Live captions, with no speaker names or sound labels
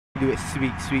Do it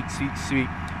sweet, sweet, sweet, sweet.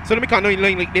 So let me count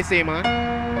line like this, eh, man.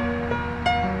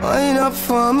 Wind up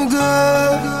for me,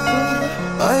 girl.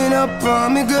 Wind up for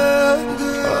me, girl.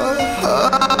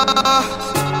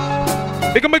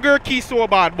 Because my girl Key so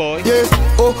bad, boy. Yeah,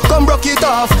 oh, come rock it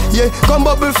off. Yeah, come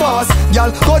bubble fast.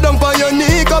 Y'all, go down on your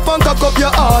knee, up and cock up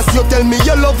your ass. You tell me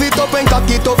you love it up and cock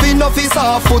it up, enough is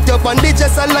off. Put your on the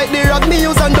chest and like the rock me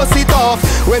use and dust it off.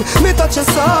 When me touch your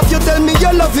soft, you tell me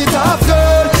you love it off,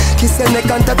 girl. Kiss your neck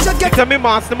and touch your get. Tell me,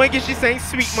 master, my girl, she saying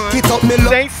sweet, man. Get up me love.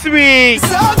 Saying sweet.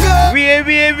 So good.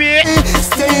 Wait.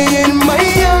 Stay in my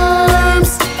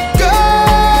arms,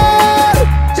 girl.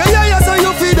 Yeah, so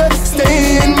you feel that.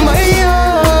 Stay in my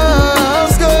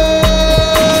arms, girl.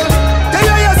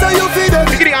 Yeah, so you feel that.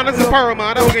 Look at the honors of power,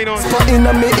 man. That's what's going on. Spot in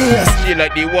my ears. She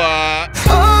like the what?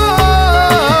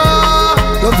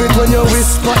 Love it when you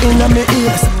whisper in my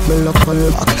ears. Me love for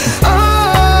luck.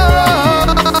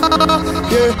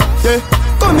 Yeah.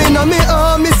 Come in on me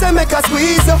arm, me say make a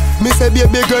squeeze. Me say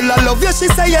baby girl I love you, she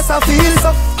say yes I feel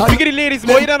so. Look at the ladies,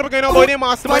 boy. You don't know what's going on, boy. They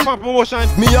master my promotion.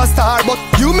 Me a star, but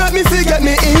you make me forget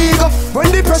me ego.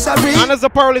 When the pressure breathe. Honors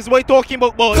of pearl is what you talking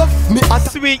about, boy. Me a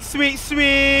sweet.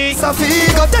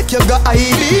 Safigo, take your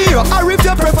idea. Or if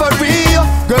you prefer real,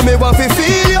 girl me want to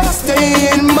feel you. Stay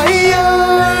in my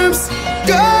arms,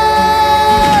 girl.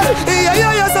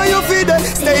 Yeah, so you feel that.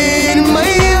 Stay in my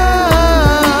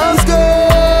arms, girl.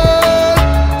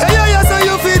 Yeah, so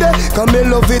you feel that. Come me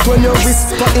love it when you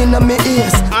whisper in my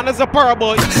ears. Honors of pearl,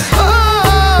 boy.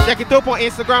 Check it up on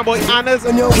Instagram, boy. Honors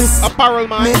apparel,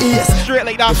 man. Straight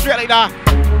like that.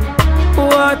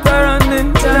 Water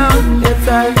running down your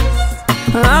thighs.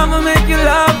 I'ma make you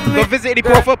love me. Go visit the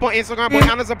profile on Instagram, boy.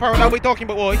 Honors apparel. That we talking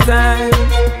about, boy. Girl.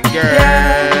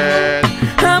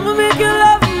 I'ma make you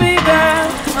love me, girl.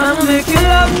 I'ma make you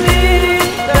love me,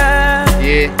 girl.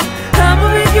 Yeah. I'ma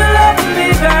make you love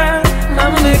me, girl.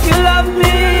 I'ma make you love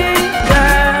me,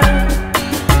 girl.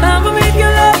 I'ma make you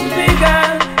love me,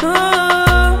 girl.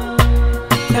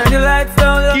 Turn the lights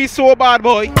down. He's so bad,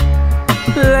 boy.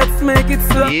 Let's make it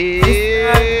slow.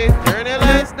 Yeah. Turn the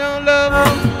lights down, love.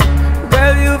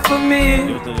 Girl, you for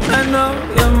me. I know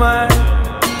you're mine.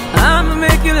 I'ma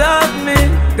make you love me,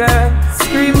 girl.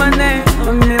 Scream my name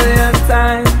 1,000,000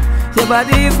 times. Your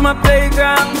body is my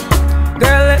playground.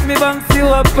 Girl, let me bounce you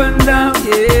up and down.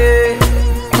 Yeah.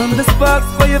 From the sparks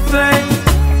for your flame.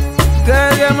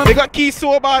 Girl, you're my. They got Keys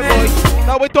so bad, boy.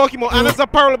 Now we're talking about Anna's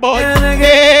apparel, boy.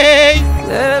 Hey.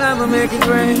 Girl, I'ma make it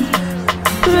rain.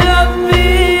 Love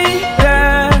me,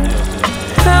 girl.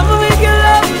 I'ma make you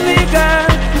love me, girl.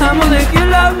 I'ma make you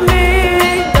love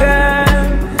me, girl.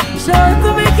 Sure to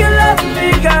make you love me,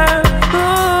 girl.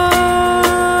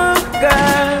 Oh,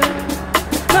 girl.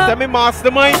 Tell me,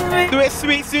 mastermind. Do it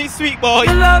sweet, boy.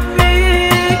 Love me.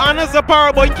 Anna's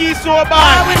apparel, boy. Keys so bad.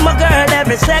 I'm with my girl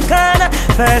every second.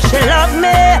 First she love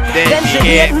me, then she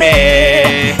hate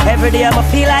me. Every day I'ma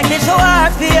feel like it's so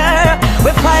hard for her.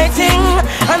 We're fighting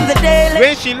on the daily.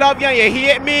 When she love you and you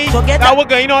hate me, so that we're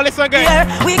going on, listen again.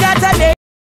 We got a day.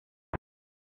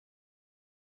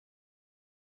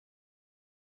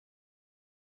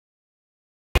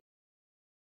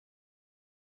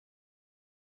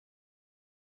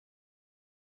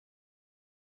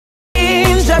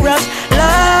 Dangerous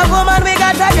love, woman, we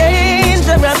got a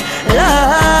dangerous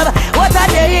love. What a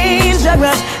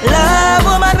dangerous love,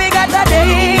 woman, we got a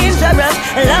dangerous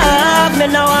love. Me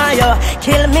know why you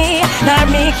kill me, nor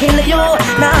me kill you.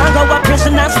 Now go a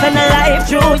prison and spend a life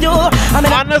through you. I'm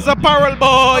Anna's apparel,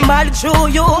 boy. Mad through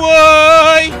you.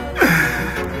 Boy.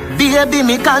 Baby,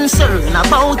 me concern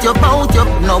about you.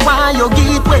 No why you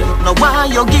get way, no why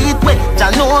you get way. Ya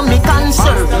know me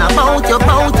concern about you.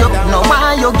 No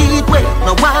why you get way,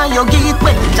 no why you get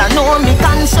way. Ya know me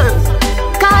concern.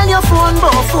 Call your phone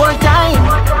about 4 times.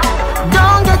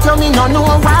 Don't get to me, no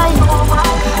know why.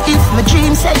 If my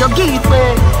dream say you get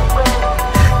way,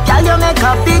 girl you make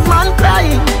a big man cry.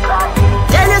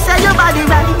 Tell you say your body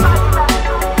right.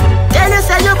 Tell you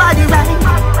say your body right.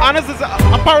 Anna's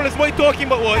apparel is what you talking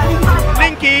about, boy.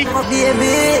 Linky. Oh,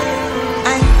 baby,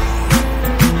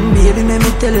 baby, let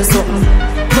me tell you something.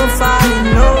 Don't fall in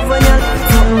love when you're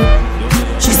something.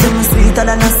 She said me sweeter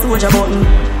than a soldier button.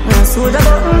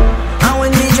 And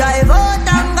when we drive out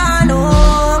and gone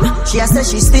home, she a say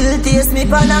she still taste me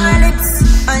on her lips.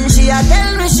 And she a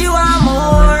tell me she want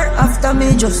more. After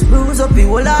me just bruise up the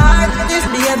whole heart. This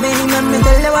baby, let me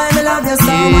tell you why me love you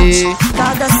so much.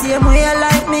 Talk the same way you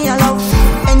like me, I love.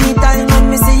 Anytime when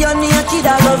me see you naked,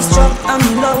 I love struck. I'm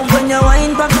in love when you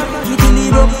wine back, kitty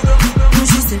lead up.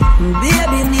 She said,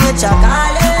 baby, nature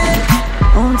calling.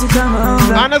 Won't you come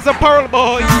around? Anna's apparel,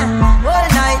 boy. All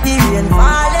night the rain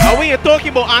falling. Are we you're talking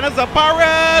about Anna's apparel.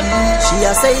 She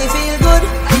a say feel good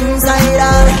inside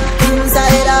her,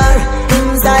 inside her,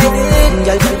 inside it.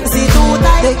 Girl, you see too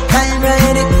tight. Take time,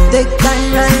 ride it, take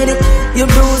time, ride it. You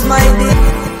bruise my dick.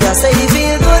 She a say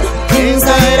feel good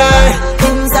inside her,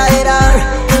 inside her,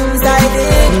 inside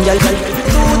it. Girl, you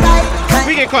too tight.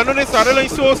 We can count on this storyline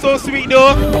so sweet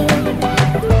though.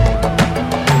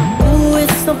 Ooh,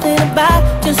 it's something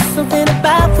about, just something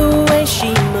about the way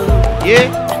she moves.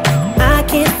 Yeah. I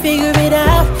can't figure it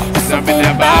out. It's Something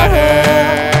about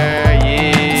her.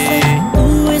 Yeah.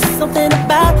 Ooh, it's something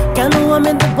about kind of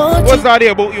woman that wants What's that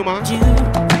there about you, man? you.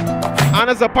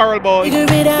 Anna's apparel boy. Figure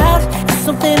it out. It's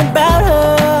something about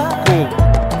her. Cool.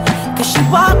 Cause she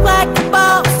walk like a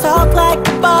boss, talk like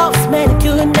a boss.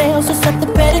 Manicure and nails, just set the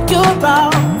pedicure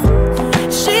off.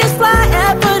 She's fly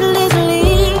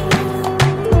effortlessly,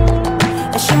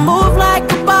 and she move like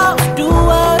a boss. Do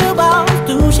what a boss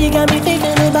do. She got me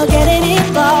thinking about getting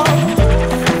involved.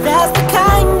 That's the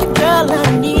kind of girl I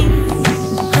need.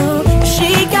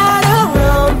 She got her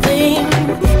own thing.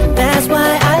 That's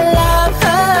why I love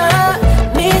her.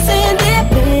 Miss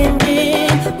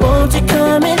Independent. Won't you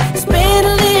come and spend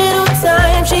a little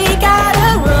time? She got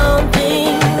her own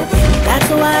thing. That's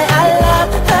why I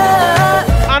love her.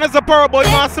 Anna's apparel boy.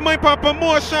 You want some money for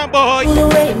promotion, boy?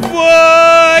 Boy.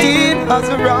 Deep as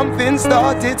a ramping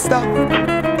started stop.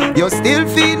 You still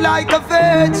feel like a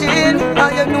virgin,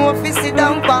 and you know if you sit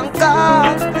down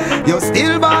Bangkok. You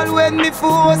still ball when me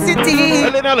force it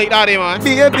in. Well, not like that, man.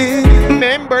 Baby,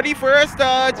 Remember the first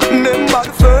touch. remember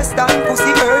the first time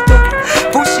pussy hurt up.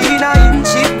 Push in a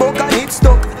inch, it buck and it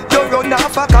stuck. You run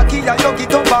off a cocky and you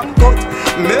get up and cut.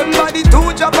 Remember the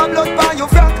 2 drop of blood by your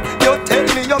frack. You tell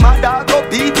me your mother go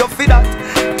beat you for that.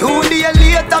 2 days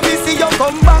later me see you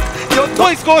come back. You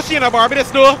Boys go she in a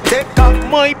Barbados though. take up.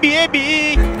 My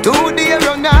baby. 2 days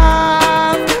run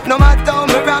off. No matter how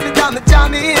me ram it, I'm a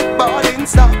jam it, ballin'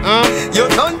 stop. You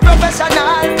done professional,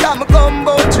 I'm a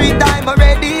combo 3 times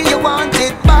already. You want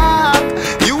it back.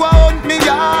 You want me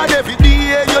yard every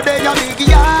day. You there a big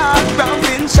yard,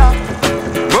 ramping shop.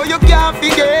 Bro, you can't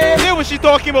forget See what she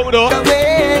talking about though. the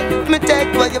way me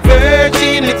take away your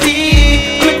virginity.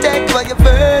 Me take away your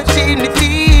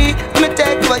virginity. Me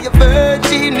take away your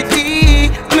virginity.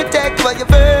 Me take away your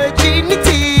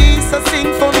virginity. So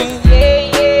sing for me.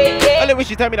 I let when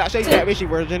she tell me that she said when she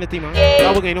virginity, man.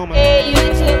 That was going on, man.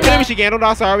 Tell me she getting on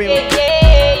that sorry, man.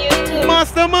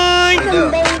 Mastermind.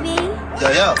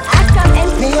 Yeah.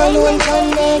 Me alone can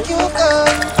make you come.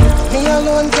 Me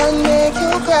alone can make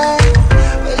you cry.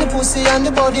 When the pussy and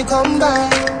the body come by,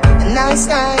 nice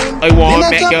time. I want me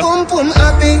make your pum pum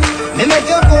happy. Me make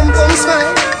your pum pum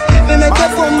smile. Me make your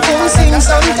pum pum sing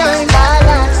sometime. La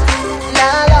la la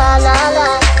la la la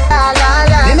la la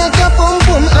la. Me make your pum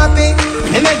pum happy.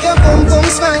 Me make your pum pum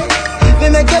smile. Me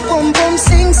make your pum pum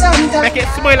sing sometime. Make it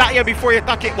smile at you before you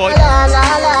talk it, boy. La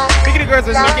la la. Make the girls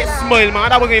just make it smile, man.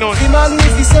 That was going on. The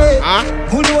magnificent. Huh?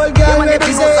 Good old girl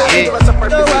represent.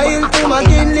 The wild to my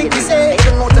kin lick the say.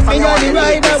 Me got the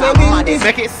rider we win the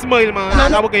Make it smile, man.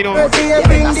 That was going on. Dirty, you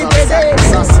bring the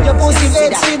presents. Your pussy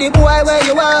vet, see the boy where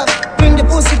you are. Bring the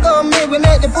pussy come, me we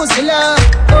make the pussy laugh.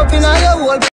 Open all your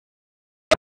whole.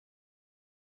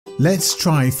 Let's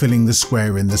try filling the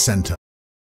square in the center.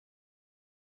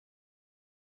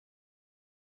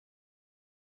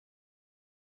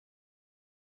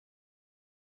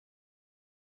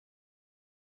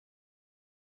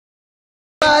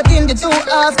 In the 2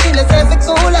 half till it's every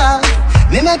cooler.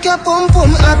 Me make your pum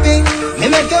pum happy. Me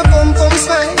make your pum pum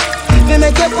smile. Me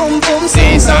make your pum pum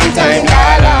sing sometime.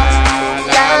 La la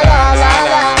la la la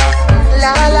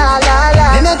la la la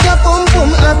la. Me make your pum pum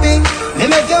happy. Me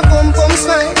make your pum pum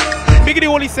smile. Big the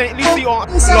only St. Lucie on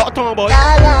lot of time, boy.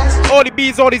 La la. All the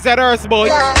bees, all the ZRs, boy.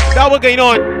 That was going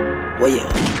on. Oh yeah.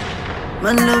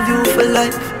 Man love you for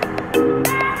life.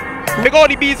 Make all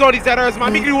the bees, all the ZRs,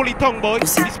 man. Big the only tongue, boy.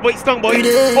 This boy's tongue, boy.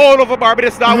 All over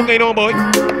Barbados, that was going on, boy.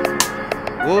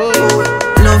 Whoa.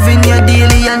 Loving you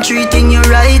daily and treating you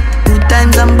right. Good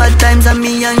times and bad times and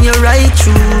me and you right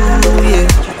true, yeah.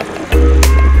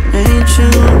 Ain't true.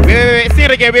 Wait, say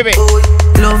it again, baby.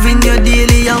 Loving you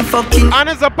daily and fucking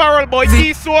Anna's apparel, boy.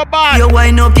 He's so bad. you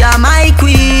wind up, you're my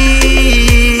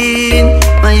queen,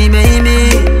 my baby.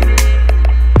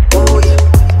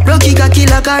 Rocky cocky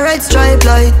like a red stripe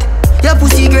light. Your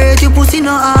pussy great, your pussy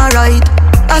not alright.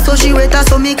 I saw she wet, I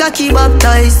saw me cocky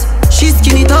baptized. She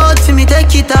skin it out for me,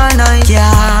 take it all night.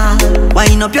 Yeah,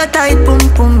 wind up your tight pum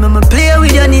pum. I'ma play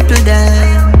with your nipple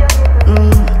then.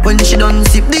 When she done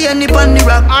sip the nip on the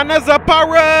rock. Anna's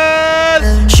apparel.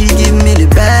 She give me the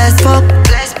best fuck.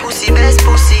 Best pussy, best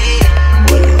pussy.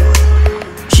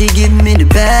 She give me the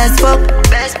best fuck.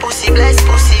 Best pussy, bless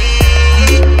pussy.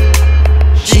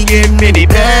 give me the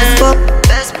best.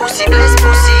 Best pussy, bless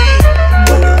pussy.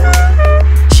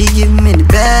 She give me the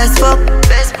best fuck.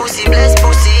 Best pussy, bless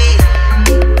pussy.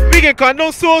 We can cut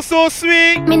no so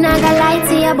sweet. Me not gonna lie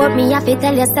to you, but me have to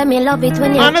tell you, say me love it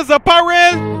when you. Anna's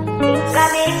apparel.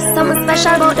 Something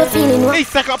special about the feeling. Hey,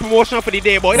 second promotion for the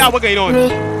day, boy. That what going on?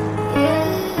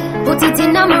 Put it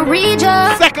in my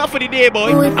region. Second for the day, boy.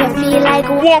 If you feel like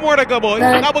one more to go, boy.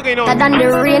 That what going on? Than the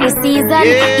rainy season.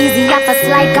 Yeah. Easy off a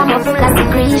slide, come on full of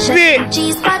secretion.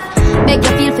 Cheese pot, make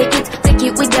you feel for it. Take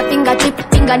it with your fingertip.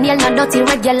 Fingernail not dirty,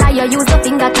 regular, you use a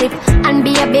finger clip. And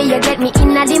baby, you get me in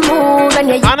the mood. When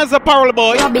you Anna's apparel,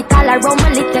 boy. rub it all around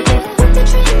my little bit. Put the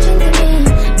trench into me.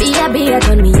 Baby,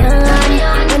 turn me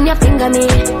on. When you finger me.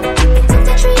 Put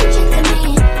the trench into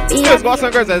me. There's got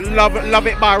some girls that love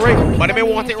it by right, but they may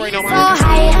want it right now, man. So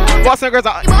high. Got some girls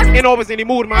that ain't always in the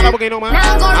mood, man. That what going on, man?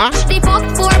 Now go rush the fuck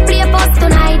for play bus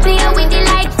tonight. Play with the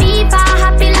light FIFA.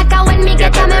 Happy like a when me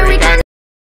get American.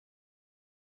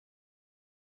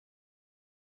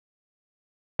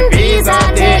 Visa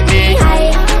take me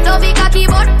high. Don't be cocky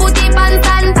but put it on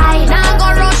standby. Now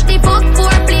go rush the fuck for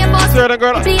play bus. Certain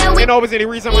girl ain't always in the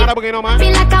reason, man. That what going on, man?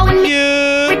 Feel like a when me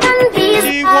Yeah,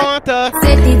 she want us.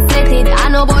 set it. I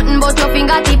no button but your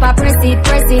fingertip I press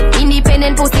it.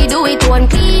 Independent pussy do it one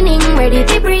cleaning. Ready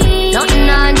to breathe. Nothing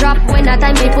on drop when the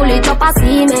time we pull it up a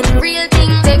semen. Real thing,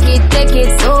 take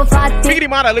it so fat. Biggie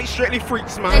matter like strictly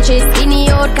freaks, man. And she's skinny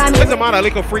out coming. Doesn't matter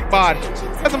like a freak bad.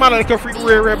 Doesn't matter like a freak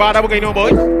real bad. That what going on, boy?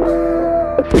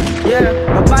 Yeah,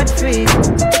 my bad feet.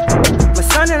 My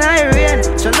son and I rain.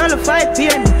 So none of fight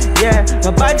pain. Yeah,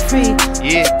 my bad feet.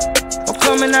 Yeah. I'm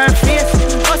coming our face.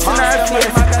 What's in our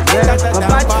face? Yeah, my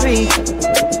bad feet.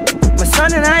 My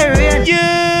son and I rain.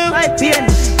 Yeah. Fight pain.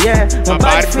 Yeah, My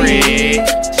bad freak.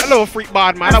 A little freak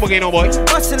bad, man. That what going on, boy?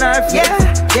 What's in our face?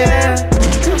 Yeah.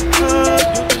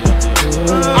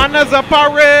 Anna's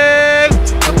apparel.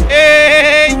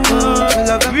 Hey.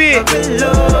 Wait.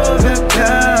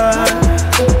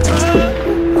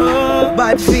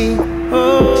 Bad feet.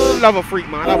 Love a freak,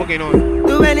 man. That what going on?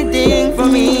 Do anything for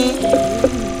me.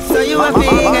 So you a big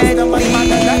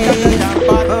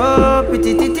oh,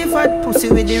 pretty titty fat pussy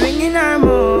with the ring in her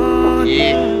mouth.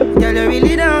 Yeah. Girl, you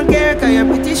really don't care, cause you're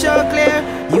pretty sure clear.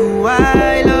 You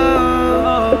I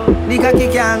love. The cocky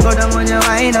can't go down when you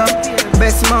wind up.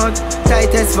 Best mouth,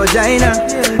 tightest vagina.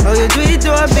 Oh, you do it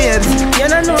to a babes, you're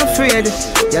not no afraid.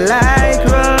 You like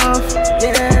rough,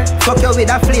 yeah. Fuck you with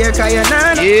a flare, cause you're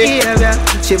not no behavior.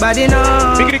 She body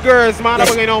know. Big the girls, man. That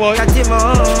what going on, boy? Cut him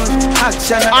out,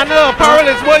 action. Anna apparel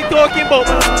is what you talking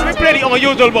about. We play the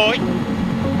unusual, boy.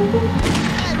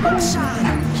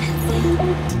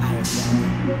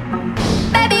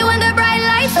 Baby, when the bright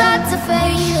lights start to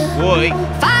fade, Boy.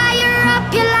 fire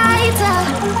up your lighter,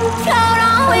 float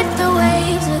on with the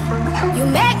waves. You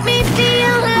make me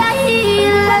feel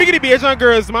like Big the Asian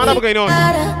girls, man. That what going on?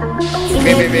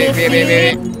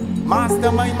 Wait.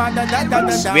 Mastermind,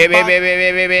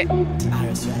 Wait.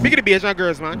 Big the Asian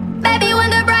girls, man. Baby, when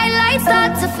the bright lights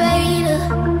start to fade,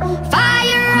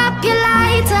 fire up your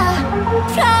lighter,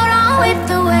 float on with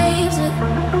the waves.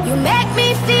 You make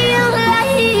me feel like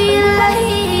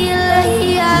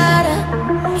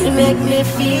you make me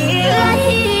feel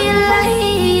like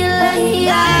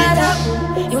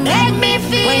you make me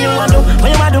feel. When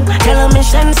you a do, tell a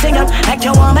mission sing up. Like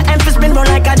you want my emphasis spin roll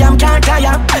like a jam can't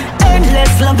tire.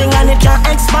 Endless loving and it can't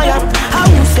expire. How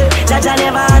you say, Jaja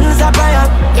never answer prayer.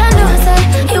 You know, say,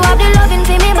 you have the loving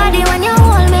for me body when you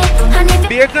hold me. And if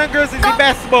The Asian girls is the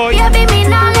best, boy. you be me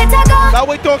now, let her go. That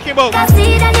what you talking about? Can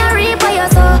see that you reap what you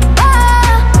sow.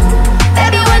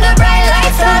 Baby, when the bright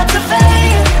lights start to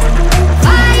fade,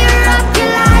 fire up your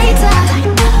lighter,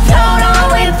 float on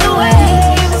with the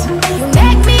waves. You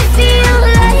make me feel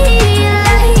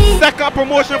like Second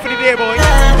promotion for the day, boy.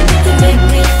 you make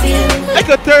me feel I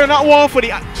could turn that one for the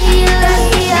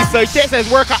like so it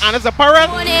says work at Anna's apparel.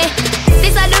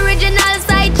 this is the original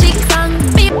side chick song.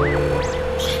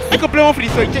 I could play one for the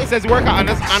so it says work at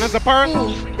Anna's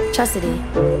apparel. Chastity.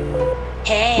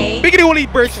 Big the only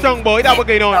birch tongue, boy. That what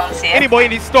going on? Any boy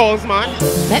in these stalls, man.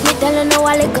 Let me tell you know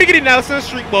a little. Big the Nelson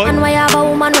Street, boy. And why have a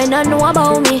woman when I know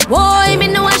about me? Boy, me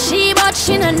know a she, but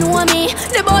she don't know me.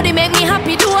 The body make me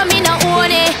happy, do me not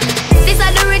own it. This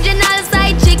is the original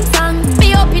side chick song.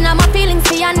 Be open on my feelings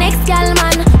for your next gal,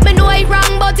 man. Me know it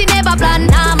wrong, but it never plan.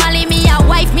 Normally me a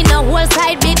wife, me no whole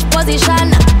side bitch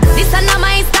position. This is not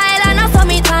my style and I saw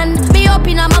me tan. Be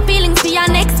open on my feelings for your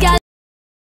next gal.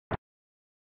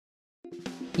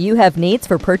 You have needs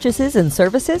for purchases and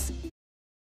services?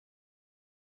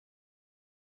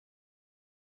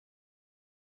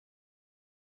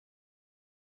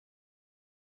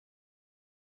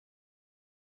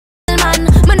 Man,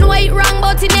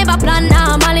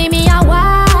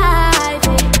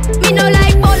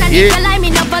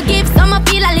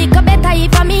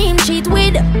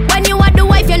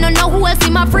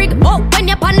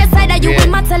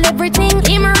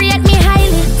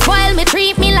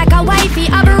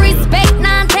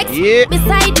 Yeah.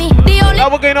 beside me. The only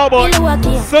Now we're going on, boy.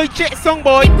 So check song,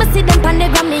 boy. me see them pan the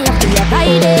gram, me have to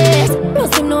abide it.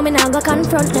 Plus him know me now go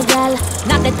confront the girl.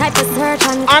 Not the type of search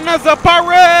and Another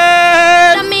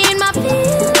parade. I mean my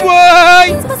feelings.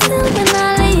 Why? But still when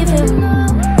I leave him.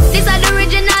 This is the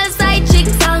original side chick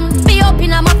song. Me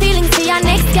open up my feelings to your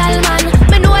next girl, man.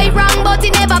 Me know I wrong, but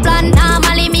it never plan.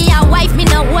 Normally me a wife, me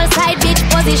no whole side bitch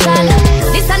position.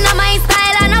 This is not my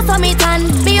style and I saw me tan.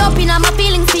 Me open up my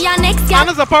feelings to your next girl.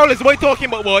 Another parade is what you talking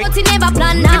about, boy. But it never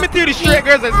plan. Let me tell you the straight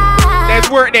girls that's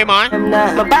work there, man. I'm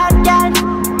not my bad girl,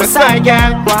 my side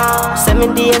girl. Wow,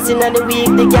 7 days in the week,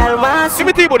 the girl wants. Let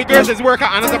me tell you about the girls that's work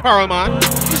at Another Parole, man.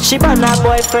 She bought her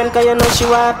boyfriend, cause you know she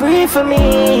want pray for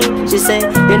me. She say,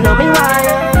 you know me why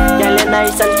ya. Girl, you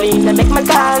nice and clean, I make my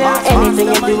call ya. Anything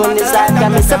you do in this life,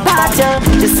 got me support ya.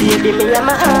 Just see you give me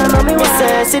my arm, and me will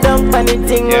say, sit down for the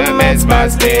thing, you mess my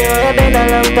still. You been a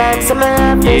long time, so me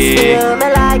have this feel. Me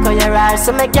like how you ride,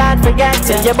 so me can't forget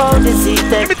you. You bout to see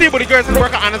Let me tell you about the girls that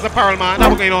work at Another Parole, man. That's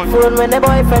what's going on. Phone when the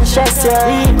boyfriend stress ya.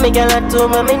 Leave me girl at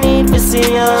home, and me need to see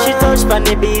ya. She touch on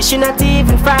the beach, she not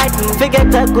even frightened.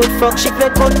 Forget a good fuck, she play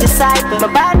good disciple. My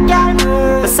bad girl,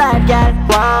 my side girl.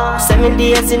 Wow, 7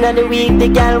 days in the week, the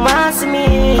girl wants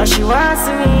me, or she wants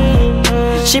me.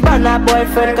 She bought her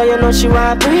boyfriend, cause you know she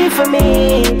want pray for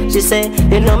me. She say,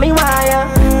 you know me why ya.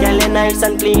 Girl, you nice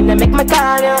and clean, I make my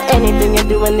call ya. Anything you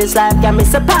do in this life, got me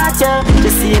support ya.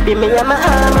 Just see you be me and my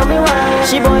arm, and me why.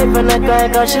 She boyfriend a cry,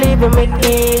 cause she leaving me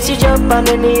key. She jump on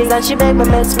her knees and she beg me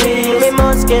mess free. Me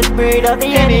must get breed of the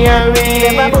any and we.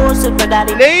 Never boast with my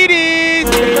daddy. Ladies!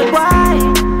 Why?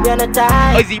 We on a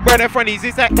tie. Oh, is he brother friend? Is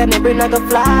this that? Can you bring like a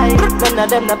fly? None of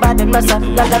them the bad, them must have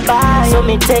lullaby. So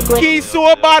me take with He's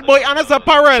so bad, boy. Another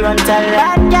Parole. run tell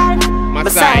bad girl, My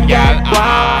side girl.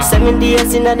 Ah. 7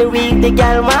 days in the week, the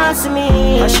girl wants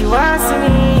me, or she wants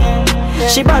me.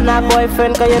 She bought her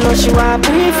boyfriend, cause you know she want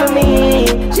pray for me.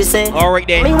 She say, alright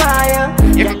then. me why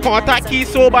You can contact Key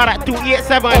So Bad at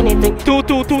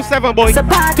 287-2227, boy.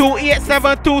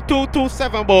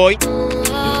 287-2227, boy.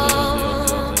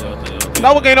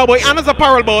 Now we're going on, boy. Another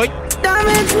Parole, boy.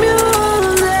 Damage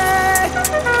music.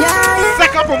 Yeah,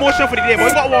 Second promotion for the day, boy.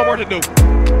 We got one more to do.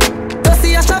 don't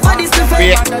see your stuff for this to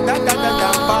We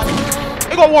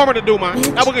got one more to do, man.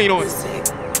 Now we're going on.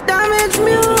 Damage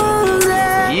music.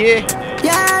 Yeah.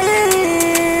 Yeah.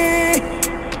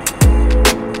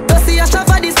 Don't see your stuff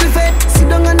for this to sit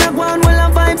down on the ground while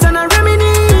I'm vibes and I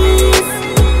reminisce.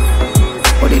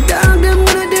 What the dog them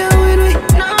gonna do with me?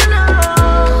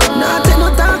 No, take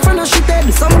no talk for no shit.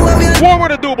 Some boy we One more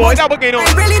to do, boy. Now we're going on.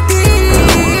 really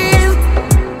deal.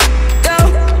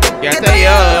 Yeah, tell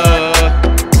ya.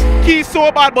 Key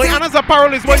So Bad, boy. Another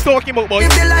Parole is what you're talking about, boy. Live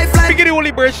the life like Figure the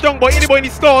only bridge down, boy. Anybody in the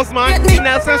stores, man. In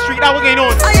Nelson Street, now we're going on.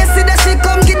 I see that she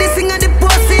come get this thing at the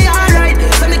pussy, alright.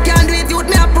 So me can't do it, youth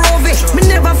me approve it. Me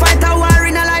never fight a war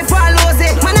in a life, I lose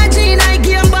it. Man a G I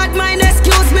game bad mind,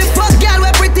 excuse me. Fuck girl, we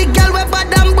pretty girl, we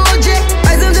bad and bougie.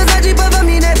 I some just a jeep over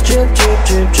me neck. Trip.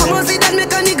 I'ma see that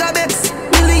make a nigga vex.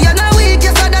 Million a week,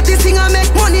 yes, that this thing I make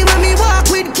money when me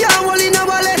walk with can't hold in a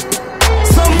wallet.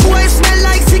 Some boys smell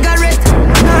like cigarette.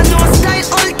 Nah, no style,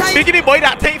 all time. Biggie the boy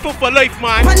that thankful for life,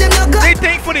 man. When them no good. They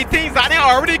thankful the things that they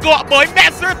already got, boy.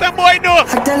 Mess certain boy, no.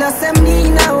 I tell us them me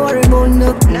now worry about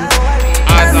no.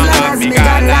 As long as me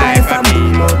got life for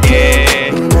me,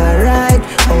 yeah. Alright,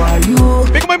 how are you?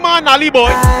 Big my man, Ali, boy.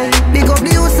 Big up the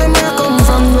youth and where I come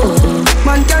from.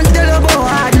 Man can't tell about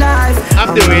hard life.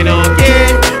 I'm doing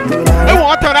okay. I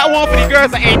want to turn that one for the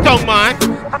girls that ain't tongue, man.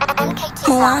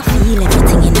 I feel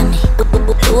everything in me.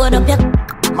 Load up your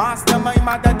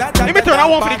Let me turn that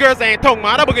one for the girls that ain't tongue,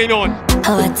 man. That's what's going on.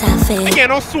 how I feel. Again,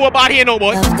 don't sue about here, no,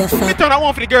 boy. Let me turn that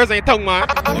one for the girls that ain't tongue, man.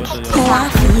 I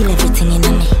feel everything in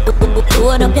me.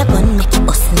 Load up your gun, make it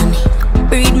bust in me.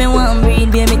 Breed me one, breed,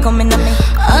 baby, come in me.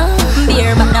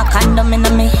 Beer, but no condom in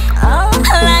me.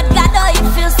 Lord God, oh, you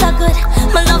feel so good.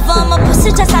 My love on my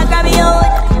pussy, just I grab your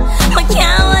hood. I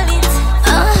can't hold it.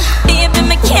 Baby,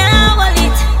 me can't hold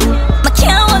it. I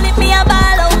can't hold it, me a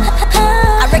ball out. I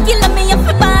regular me up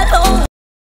a ball out.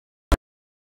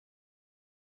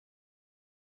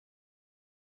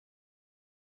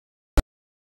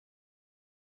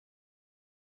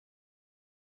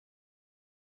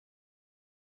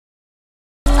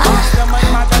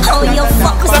 Oh, you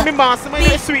fuck with Let me bounce, man.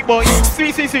 You're sweet, boy.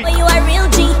 Sweet. when you a real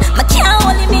G. I can't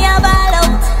hold it, me a ball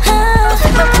out.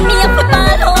 Me up a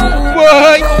ball out.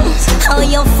 Boy. Oh,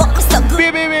 you fuck with so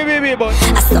good. Baby, boy. I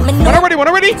saw me know. When I'm ready? When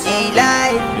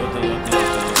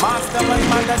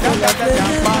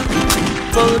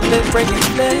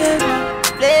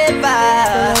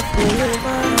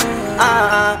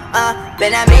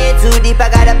I made too deep, I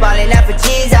gotta fall in love with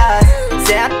Jesus.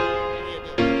 Say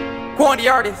on the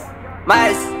artist.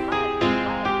 Miles.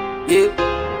 Yeah.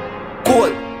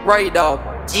 Cool. Right dog.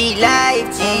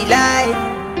 G-Life, G-Life.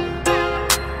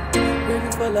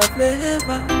 Really full of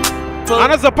flavor.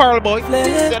 And as a pearl boy.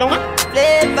 Say that one.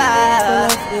 Flavor.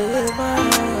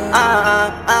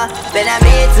 Then I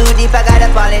made too deep, I gotta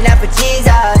fall in love for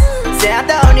Jesus. Say I'm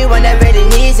the only one that really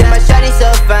needs it. My shawty so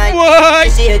fine.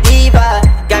 What? She a diva.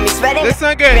 Got me sweating.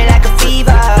 Listen good. Me like a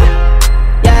fever.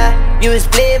 Yeah, you is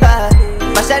flavor.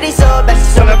 My shawty so bad, she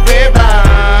so Full of flavor.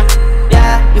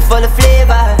 Yeah, you full of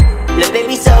flavor. Little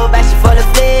baby so bad, she full of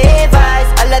flavors.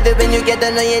 I love it when you get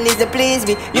down on your knees to please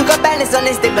me. You got balance on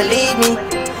this thing, believe me.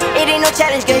 It ain't no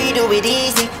challenge, girl, you do it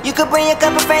easy. You could bring a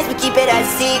couple friends, but keep it as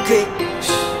a secret.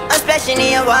 I'm splashing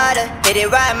in your water. Hit it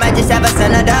right, might just have a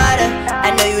son or daughter.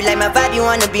 I know you like my vibe, you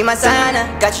wanna be my sauna.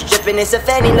 Got you dripping, it's a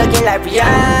fanny looking like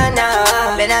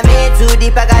Rihanna. Man, I'm in too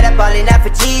deep, I got up all in that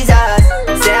for Jesus.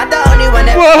 Say I'm the only one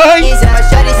that needs it. My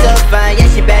shawty so fine, yeah,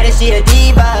 she bad and she a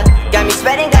diva. Got me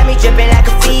sweating, got me dripping like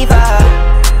a fever.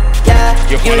 Yeah,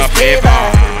 you full of flavor.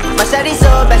 My shawty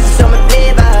so bad, she so much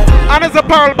flavor. And as a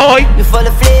pearl boy. You full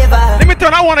of flavor. Let me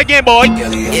turn that one again, boy.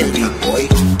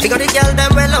 They got the girl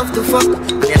them well love to fuck.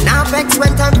 And you're now vex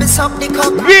when time be suck the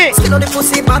cup. Still on the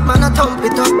pussy bad man a thump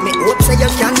it up. Me hope say you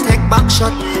can take back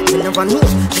shot. You never know,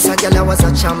 this a girl I was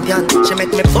a champion. She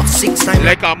make me buck 6 times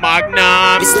like a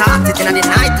magnum. We started in the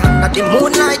night and not the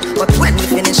moonlight. But when we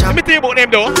finish up, let me tell you about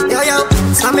them though. Yo,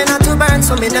 stamina to burn,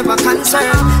 so me never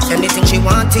concern. Anything she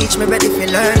want teach me ready to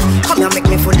learn. Come here make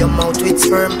me full your mouth with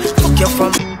sperm. Fuck you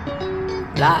from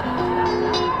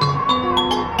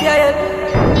Yeah.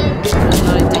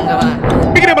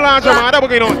 Big in the balance, man. That was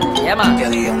going on. Yeah, man.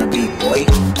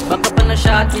 Back up on the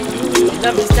shawty.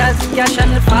 Love is Stasi, cash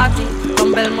and the party.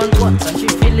 Come Belmont once and she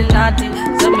feeling naughty.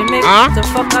 So me make to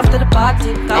fuck after the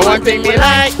party. I want thing me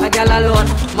like a gal alone.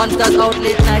 Monsters out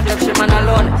late night, left she man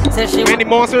alone. Say she many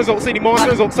monsters outside, the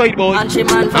monsters outside, boy. And she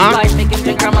man for fight, make him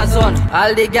drink Amazon.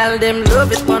 All the gal them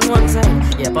love it on one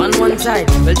side. Yeah, on one side.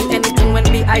 We'll do anything when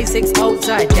we I6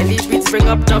 outside. Kelly beats bring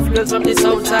up tough girls from the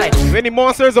south side. Many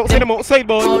monsters outside, them outside,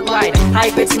 boy. Outside.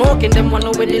 High bit smoking, them one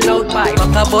with the loud pipe.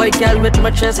 Fuck a boy, girl with my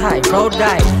chest high. Proud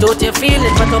guy. Don't you feel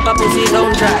it, but up a pussy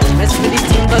don't try. Mess with the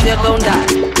team cause you don't die.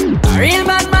 A real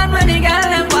bad man when the girl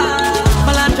them wild.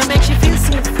 Melantra make she feel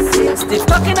safe. Stiff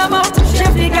talking about, she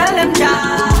the girl them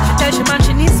jam. She tell she man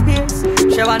she needs space.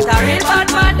 She want a real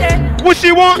bad man then. What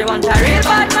she want? She want a real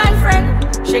bad man friend.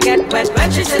 She get wet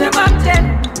when she see the back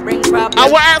then. Bring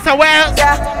problems. What else?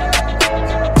 Yeah.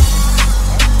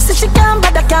 So she can't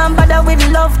bother with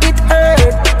love it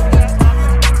hurt.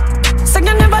 So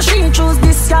you never she choose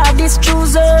this guy, this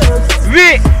chooser.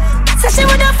 So she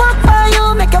woulda fuck for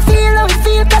you, make her feel how it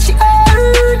feel, cause she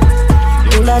hurt.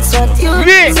 That's what you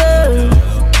deserve.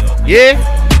 Yeah.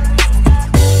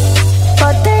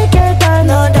 But take your time,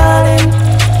 no darling.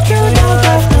 You don't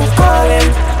have to call him.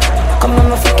 Come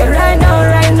on, fuck it right now,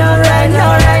 right now, right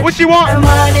now, right. What she want?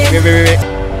 Wait.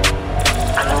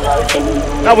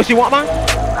 That what she want, man?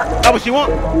 That what she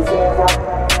want?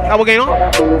 That what going on?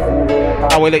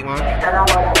 I will like, man.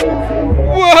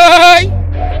 Why?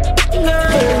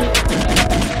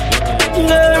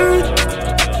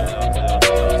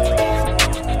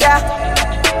 Yeah.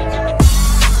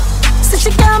 So she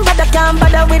can't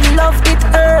bother with love it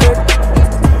hurt.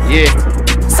 Yeah.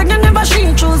 So you never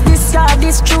she choose this guy,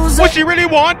 this chooser. What she really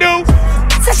want, do?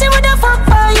 So she woulda fuck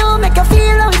for you, make her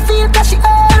feel how it feel, cause she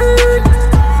hurt.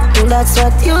 That's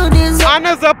what you deserve. And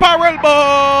as a parallel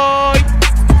boy.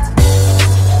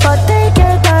 But take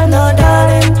your time, no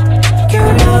darling. You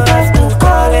don't have to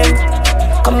call him.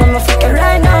 Come on, fuck it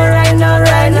right now, right now,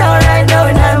 right now, right now,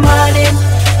 in the morning.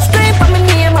 Scream for me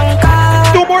name and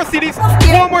call. 2 more cities.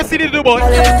 1 more city to do, boy.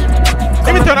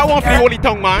 Let me turn that one for the holy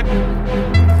tongue, man.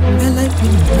 Let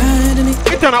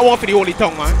me turn that one for the holy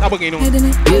tongue, man. That was going on.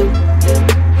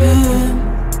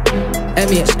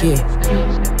 M.E.S.K.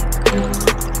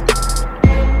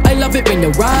 I love it when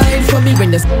you ride for me,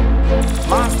 when you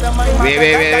Wait.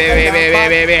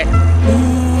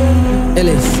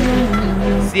 Ellis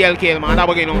CLK, man, that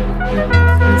was going on.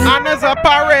 And as a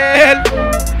parallel.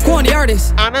 Go on, the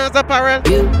artist. And as a parallel.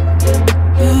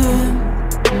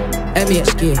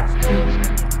 M.E.S.K.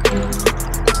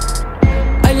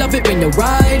 I love it when you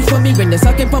ride for me, when you're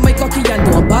sucking for my cocky and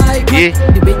don't bite. Yeah.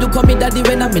 The way you call me daddy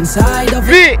when I'm inside of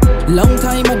it. Long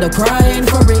time I've been crying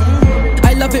for it.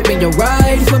 I love it when you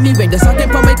ride for me, when you're sucking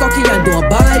for my cocky and don't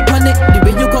bite on it. The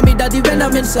way you call me daddy when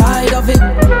I'm inside of it.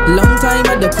 Long time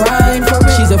I've been crying for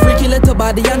it. She's a freaky little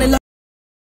body and I love.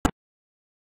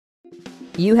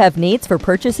 You have needs for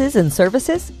purchases and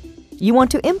services? You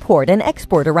want to import and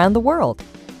export around the world?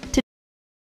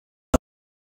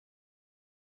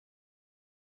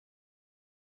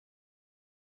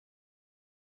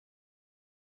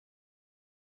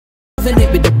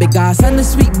 big ass and a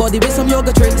sweet body with some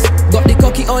yoga tricks. Got the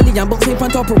cocky oily and boxing on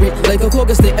top of it. Like a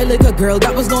coca stick, I like a girl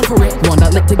that was known for it. One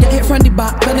that like to get hit from the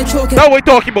back when they choke it. Now we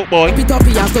talking about, boy.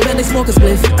 Toppy after when they smoke a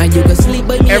spliff. And you can sleep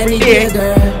by me every day,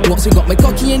 girl. Once you got my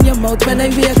cocky in your mouth when I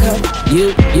wake up. You,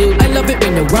 I love it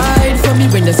when you ride for me.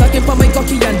 When you sucking for my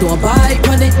cocky and don't bite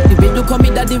on it. The way you call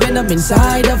me daddy when I'm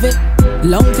inside of it.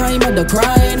 Long time I'd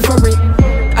crying for it.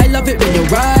 I love it when you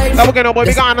ride. That we're going on, boy.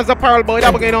 We got Anna's apparel, boy.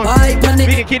 That we're going on.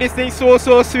 We can keep this thing so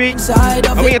sweet.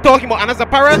 And when you're talking about Anna's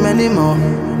apparel,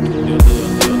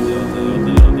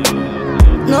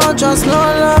 no trust, no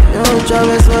love, no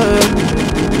Travis word.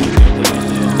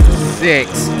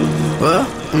 6. What?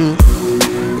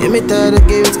 Give me tired of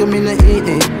games, come in and eat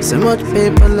it. So much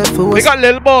paper left for us. We got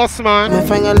Lil Boss, man. My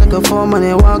finger like a phone, and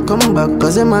they won't come back.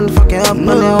 Cause the man fuck it up, and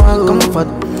they won't comfort.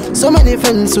 So many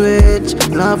friends switch.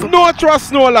 No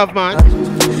trust, no love, man.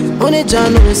 Only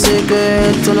John knows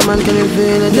secret, so no man can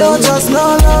reveal it. No trust,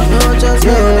 no love, no trust,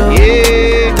 no love.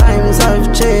 Yeah. Times have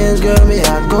changed, girl, me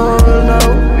are cold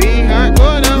now. We are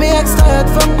cold now. Me ex tired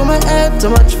from coming head, too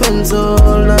much friends hold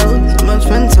out. Too much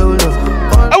friends hold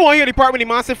out. I want you to part with the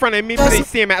massive friend and me for the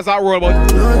same as that roll, but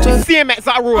same as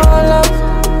that roll.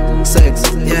 Sex,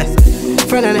 yeah.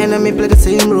 Friend and enemy play the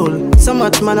same role. So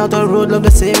much man out the road love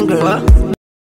the same girl. What?